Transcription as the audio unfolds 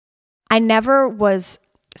I never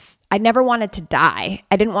wanted to die.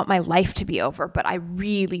 I didn't want my life to be over, but I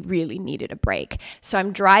really, really needed a break. So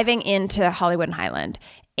I'm driving into Hollywood and Highland,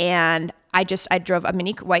 and I drove a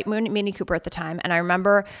white Mini Cooper at the time. And I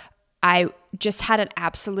remember I just had an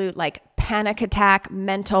absolute like panic attack,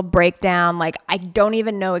 mental breakdown. Like I don't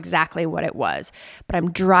even know exactly what it was, but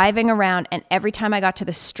I'm driving around, and every time I got to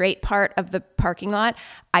the straight part of the parking lot,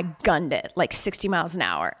 I gunned it like 60 miles an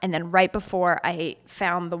hour. And then right before I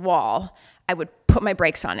found the wall, I would put my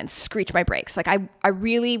brakes on and screech my brakes. Like I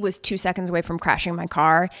really was 2 seconds away from crashing my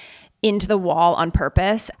car into the wall on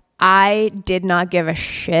purpose. I did not give a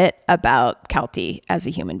shit about Keltie as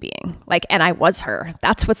a human being. And I was her.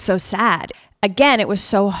 That's what's so sad. Again, it was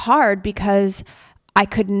so hard because I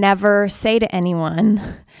could never say to anyone,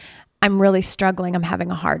 I'm really struggling, I'm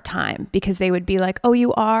having a hard time, because they would be like, oh,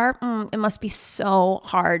 you are? It must be so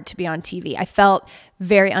hard to be on TV. I felt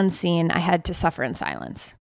very unseen. I had to suffer in silence.